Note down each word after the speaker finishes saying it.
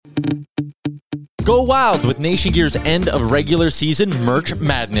Go wild with Nation Gear's end of regular season merch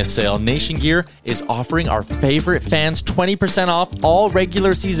madness sale. Nation Gear is offering our favorite fans 20% off all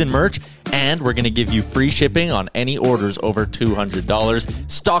regular season merch, and we're going to give you free shipping on any orders over $200.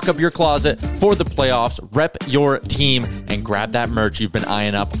 Stock up your closet for the playoffs, rep your team, and grab that merch you've been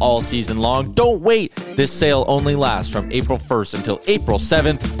eyeing up all season long. Don't wait. This sale only lasts from April 1st until April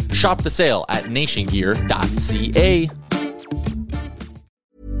 7th. Shop the sale at nationgear.ca.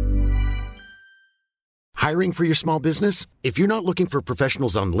 Hiring for your small business? If you're not looking for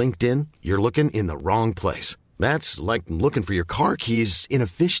professionals on LinkedIn, you're looking in the wrong place. That's like looking for your car keys in a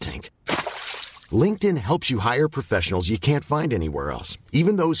fish tank. LinkedIn helps you hire professionals you can't find anywhere else,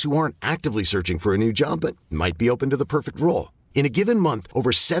 even those who aren't actively searching for a new job but might be open to the perfect role. In a given month, over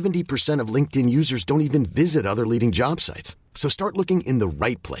 70% of LinkedIn users don't even visit other leading job sites. So start looking in the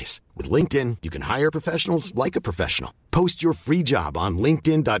right place. With LinkedIn, you can hire professionals like a professional. Post your free job on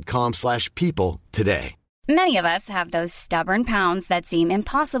linkedin.com/people today. Many of us have those stubborn pounds that seem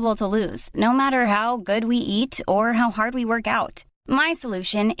impossible to lose, no matter how good we eat or how hard we work out. My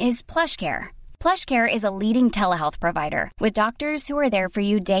solution is PlushCare. PlushCare is a leading telehealth provider with doctors who are there for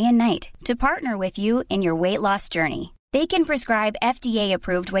you day and night to partner with you in your weight loss journey. They can prescribe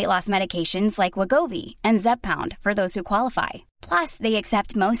FDA-approved weight loss medications like Wegovy and Zepbound for those who qualify. Plus, they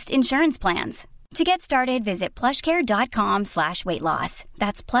accept most insurance plans. To get started, visit plushcare.com/weightloss.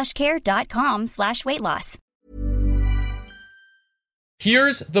 That's plushcare.com/weightloss.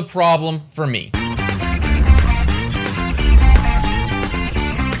 Here's the problem for me.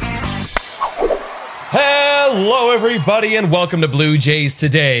 Hello, everybody, and welcome to Blue Jays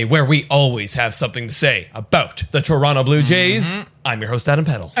Today, where we always have something to say about the Toronto Blue Jays. I'm your host, Adam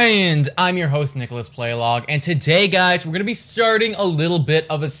Peddle. And I'm your host, Nicholas Playlog. And today, guys, we're going to be starting a little bit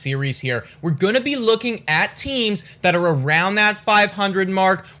of a series here. We're going to be looking at teams that are around that 500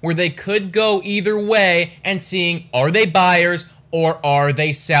 mark, where they could go either way, and seeing, are they buyers or are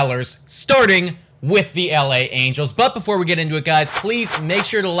they sellers, starting with the LA Angels. But before we get into it, guys, please make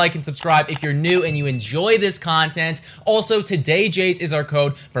sure to like and subscribe if you're new and you enjoy this content. Also, Today Jays is our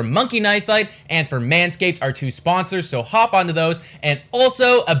code for Monkey Knife Fight and for Manscaped, our two sponsors, so hop onto those. And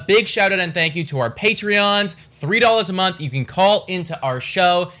also, a big shout out and thank you to our Patreons. $3 a month. You can call into our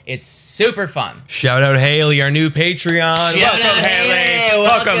show. It's super fun. Shout out Haley, our new Patreon. Welcome, Haley.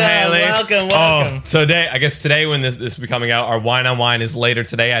 Welcome, Haley. Welcome. Oh, today, when this will be coming out, our Wine on Wine is later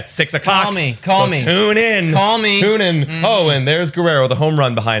today at 6 o'clock. Call me. Tune in. Call me. Tune in. Oh, and there's Guerrero, the home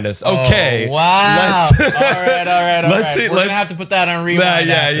run behind us. Okay. Oh, wow. All right. We're going to have to put that on rewind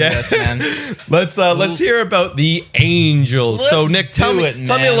after this, man. Let's hear about the Angels. So, Nick, tell me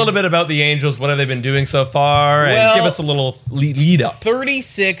a little bit about the Angels. What have they been doing so far? And give us a little lead up.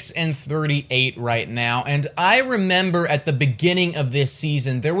 36 and 38 right now. And I remember at the beginning of this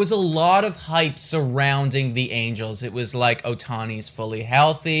season, there was a lot of hype surrounding the Angels. It was like Ohtani's fully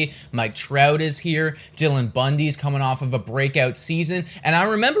healthy, Mike Trout is here, Dylan Bundy's coming off of a breakout season. And I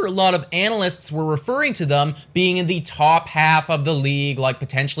remember a lot of analysts were referring to them being in the top half of the league, like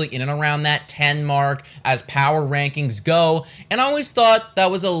potentially in and around that 10 mark as power rankings go. And I always thought that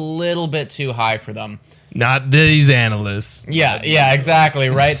was a little bit too high for them. Not these analysts. Yeah, exactly,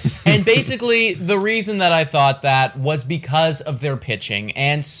 right? And basically, the reason that I thought that was because of their pitching.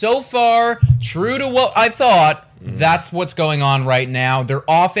 And so far, true to what I thought, that's what's going on right now. Their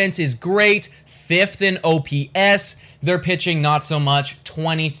offense is great, 5th in OPS. Their pitching, not so much,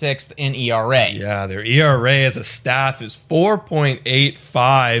 26th in ERA. Yeah, their ERA as a staff is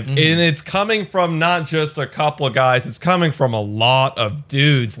 4.85, and it's coming from not just a couple of guys, it's coming from a lot of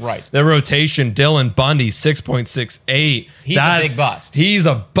dudes. Right. Their rotation, Dylan Bundy, 6.68. He's a big bust. He's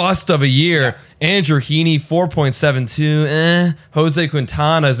a bust of a year. Yeah. Andrew Heaney, 4.72. Jose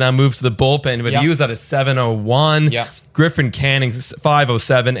Quintana has now moved to the bullpen, but he was at a 7.01. Yep. Griffin Canning,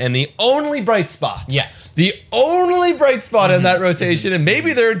 5.07. And the only bright spot. Yes. The only bright spot in that rotation, and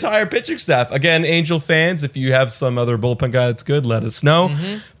maybe their entire pitching staff. Again, Angel fans, if you have some other bullpen guy that's good, let us know.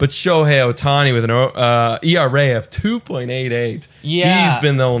 But Shohei Ohtani with an ERA of 2.88. Yeah. He's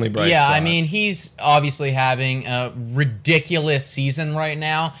been the only bright spot. Yeah, I mean, he's obviously having a ridiculous season right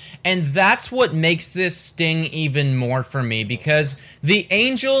now. And that's what makes this sting even more for me, because the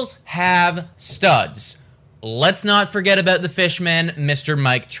Angels have studs. Let's not forget about the Fishman, Mr.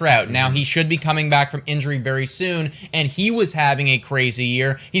 Mike Trout. Now, he should be coming back from injury very soon, and he was having a crazy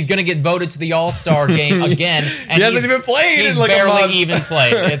year. He's going to get voted to the All-Star game again. And he hasn't even played. He's like barely even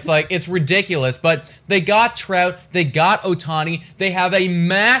played. It's ridiculous. But they got Trout. They got Ohtani. They have a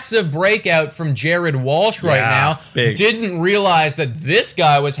massive breakout from Jared Walsh right now. Big. Didn't realize that this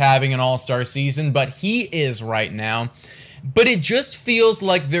guy was having an All-Star season, but he is right now. but it just feels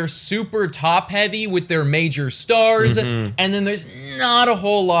like they're super top heavy with their major stars, and then there's not a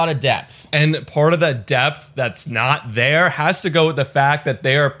whole lot of depth. And part of that depth that's not there has to go with the fact that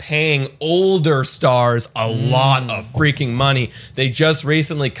they are paying older stars a lot of freaking money. They just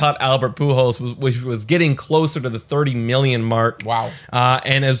recently cut Albert Pujols, which was getting closer to the 30 million mark. Wow.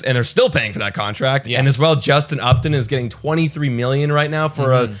 And they're still paying for that contract. Yeah. And as well, Justin Upton is getting 23 million right now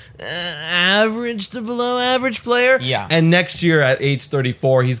for a average to below average player. Yeah. And next year at age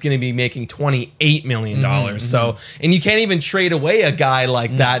 34, he's going to be making $28 million. So, and you can't even trade away a guy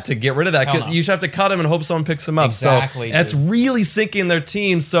like that to get rid of that. Hell no. You just have to cut him and hope someone picks him up. Exactly, So that's really sinking their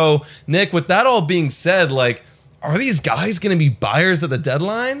team. So, Nick, with that all being said, like, are these guys going to be buyers at the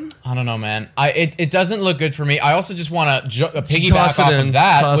deadline? I don't know, man. It doesn't look good for me. I also just want to piggyback Toss it off in, of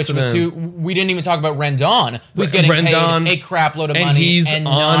that, toss which it was in. we didn't even talk about Rendon, who's getting Rendon, paid a crap load of and money he's and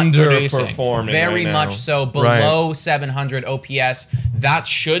not underperforming producing. Very right much now. so, below 700 OPS. That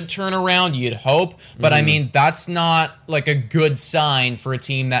should turn around, you'd hope. But I mean, that's not like a good sign for a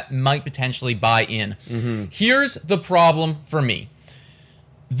team that might potentially buy in. Here's the problem for me.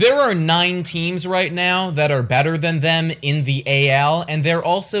 There are 9 teams right now that are better than them in the AL, and they're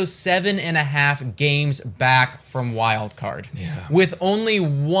also 7.5 games back from wild card. Yeah. With only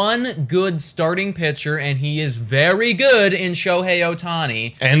one good starting pitcher, and he is very good in Shohei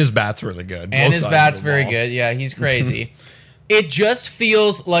Ohtani. And his bat's really good. And Both his sides bat's of the very ball. good. Yeah, he's crazy. It just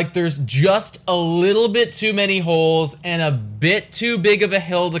feels like there's just a little bit too many holes and a bit too big of a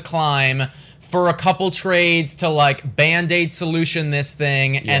hill to climb for a couple trades to like Band-Aid solution this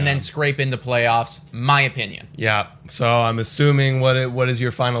thing and then scrape into playoffs, my opinion. Yeah. So I'm assuming what is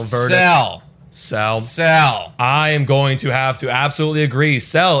your final verdict? Sell. I am going to have to absolutely agree.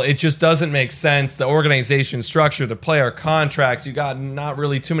 Sell. It just doesn't make sense. The organization structure, the player contracts, you got not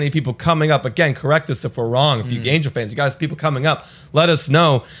really too many people coming up. Again, correct us if we're wrong. If you Angel fans, you guys, people coming up, let us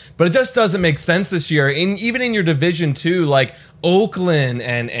know. But it just doesn't make sense this year. And even in your division too, like Oakland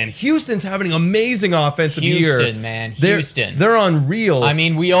and Houston's having an amazing offensive year. Houston, man. Houston. They're unreal. I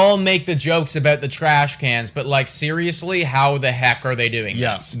mean, we all make the jokes about the trash cans, but like seriously, how the heck are they doing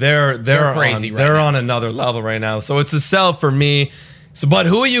this? They're crazy they're right on another level right now. So it's a sell for me. So, but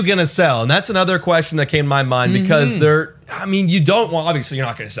who are you going to sell? And that's another question that came to my mind because you don't want, obviously you're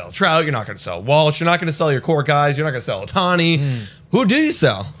not going to sell Trout. You're not going to sell Walsh. You're not going to sell your core guys. You're not going to sell Ohtani. Who do you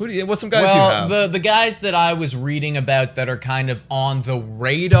sell? What's some guys you have? Well, the guys that I was reading about that are kind of on the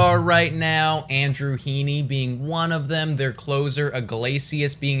radar right now, Andrew Heaney being one of them, their closer,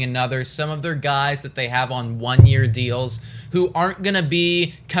 Iglesias being another, some of their guys that they have on one-year deals who aren't going to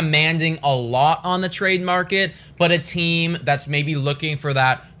be commanding a lot on the trade market, but a team that's maybe looking for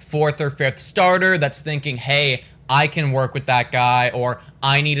that 4th or 5th starter that's thinking, hey, I can work with that guy, or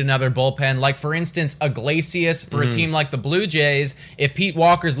I need another bullpen. Like, for instance, Iglesias for a team like the Blue Jays, if Pete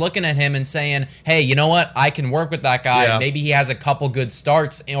Walker's looking at him and saying, hey, you know what? I can work with that guy. Yeah. Maybe he has a couple good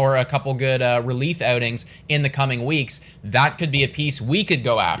starts or a couple good relief outings in the coming weeks. That could be a piece we could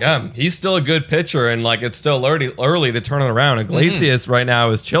go after. Yeah, he's still a good pitcher, and like it's still early to turn it around. Iglesias right now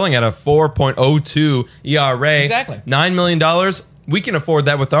is chilling at a 4.02 ERA. Exactly. $9 million. We can afford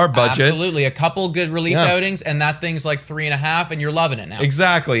that with our budget. Absolutely. A couple good relief outings, and that thing's like 3.5, and you're loving it now.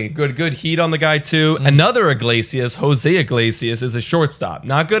 Exactly. Good heat on the guy, too. Another Iglesias, Jose Iglesias, is a shortstop.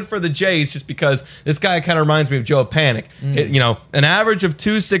 Not good for the Jays just because this guy kind of reminds me of Joe Panic. An average of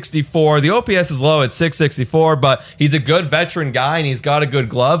 264. The OPS is low at 664, but he's a good veteran guy, and he's got a good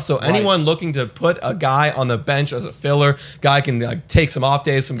glove. So anyone looking to put a guy on the bench as a filler, guy can take some off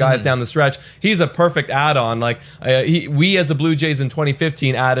days, some guys down the stretch. He's a perfect add-on. Like we as the Blue Jays in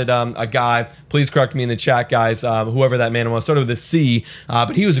 2015 added a guy, please correct me in the chat, guys, whoever that man was, started with a C,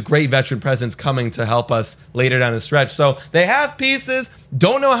 but he was a great veteran presence coming to help us later down the stretch. So they have pieces.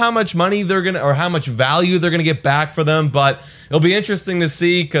 Don't know how much money they're going to, or how much value they're going to get back for them, but it'll be interesting to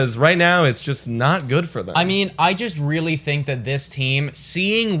see because right now it's just not good for them. I mean, I just really think that this team,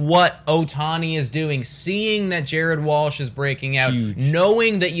 seeing what Ohtani is doing, seeing that Jared Walsh is breaking out,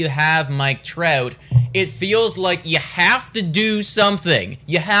 knowing that you have Mike Trout, it feels like you have to do something.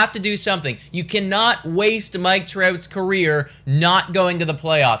 You have to do something. You cannot waste Mike Trout's career not going to the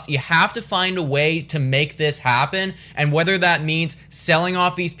playoffs. You have to find a way to make this happen, and whether that means selling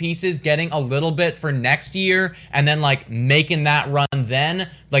off these pieces, getting a little bit for next year, and then like making that run then,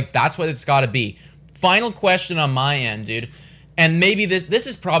 like that's what it's got to be. Final question on my end, dude. And maybe this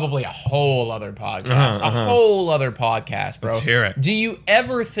is probably a whole other podcast. A whole other podcast, bro. Let's hear it. Do you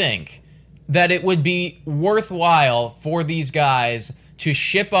ever think that it would be worthwhile for these guys to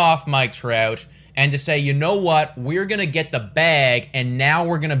ship off Mike Trout and to say, you know what, we're going to get the bag and now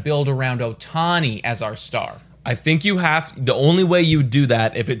we're going to build around Ohtani as our star? I think the only way you do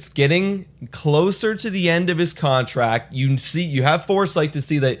that, if it's getting closer to the end of his contract, you have foresight to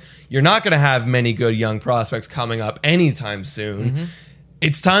see that you're not going to have many good young prospects coming up anytime soon.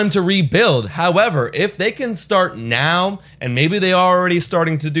 It's time to rebuild. However, if they can start now, and maybe they are already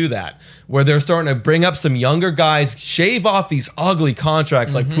starting to do that, where they're starting to bring up some younger guys, shave off these ugly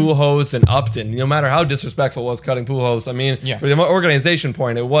contracts like Pujols and Upton, no matter how disrespectful it was cutting Pujols. I mean, for the organization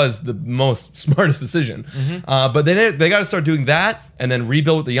point, it was the most smartest decision. But then they got to start doing that and then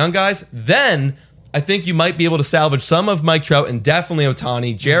rebuild with the young guys. Then I think you might be able to salvage some of Mike Trout and definitely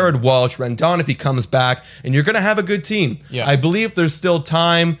Ohtani, Jared Walsh, Rendon if he comes back, and you're going to have a good team. Yeah. I believe there's still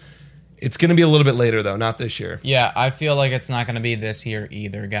time. It's going to be a little bit later, though, not this year. Yeah, I feel like it's not going to be this year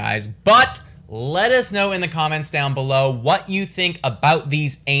either, guys. But let us know in the comments down below what you think about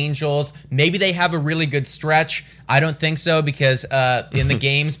these Angels. Maybe they have a really good stretch. I don't think so, because in the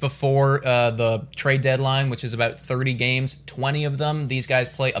games before the trade deadline, which is about 30 games, 20 of them, these guys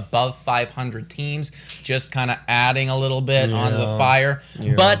play above 500 teams, just kind of adding a little bit onto the fire.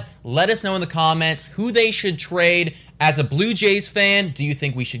 Yeah. But let us know in the comments who they should trade. As a Blue Jays fan, do you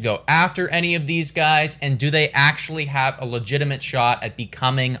think we should go after any of these guys? And do they actually have a legitimate shot at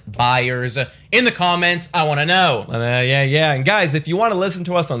becoming buyers? In the comments, I want to know. Yeah. And guys, if you want to listen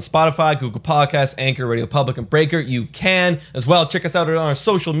to us on Spotify, Google Podcasts, Anchor, Radio Public, and Breaker, you can as well. Check us out on our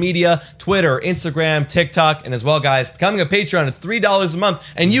social media, Twitter, Instagram, TikTok, and as well, guys, becoming a Patreon, it's $3 a month,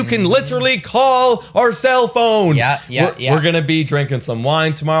 and you can literally call our cell phone. We're going to be drinking some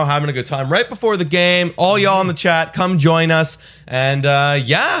wine tomorrow, having a good time right before the game. All y'all in the chat, come join us. And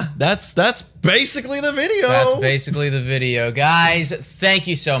that's basically the video. That's basically the video. Guys, thank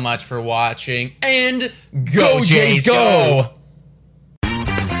you so much for watching. And go Jays, go!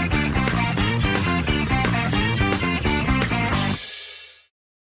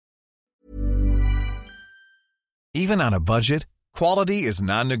 Even on a budget, quality is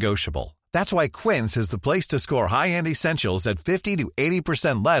non-negotiable. That's why Quince is the place to score high-end essentials at 50 to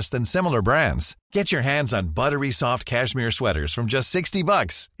 80% less than similar brands. Get your hands on buttery soft cashmere sweaters from just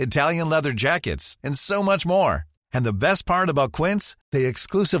 $60, Italian leather jackets, and so much more. And the best part about Quince, they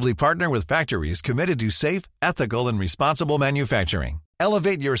exclusively partner with factories committed to safe, ethical, and responsible manufacturing.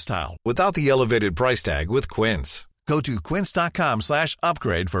 Elevate your style without the elevated price tag with Quince. Go to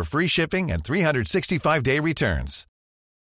quince.com/upgrade for free shipping and 365-day returns.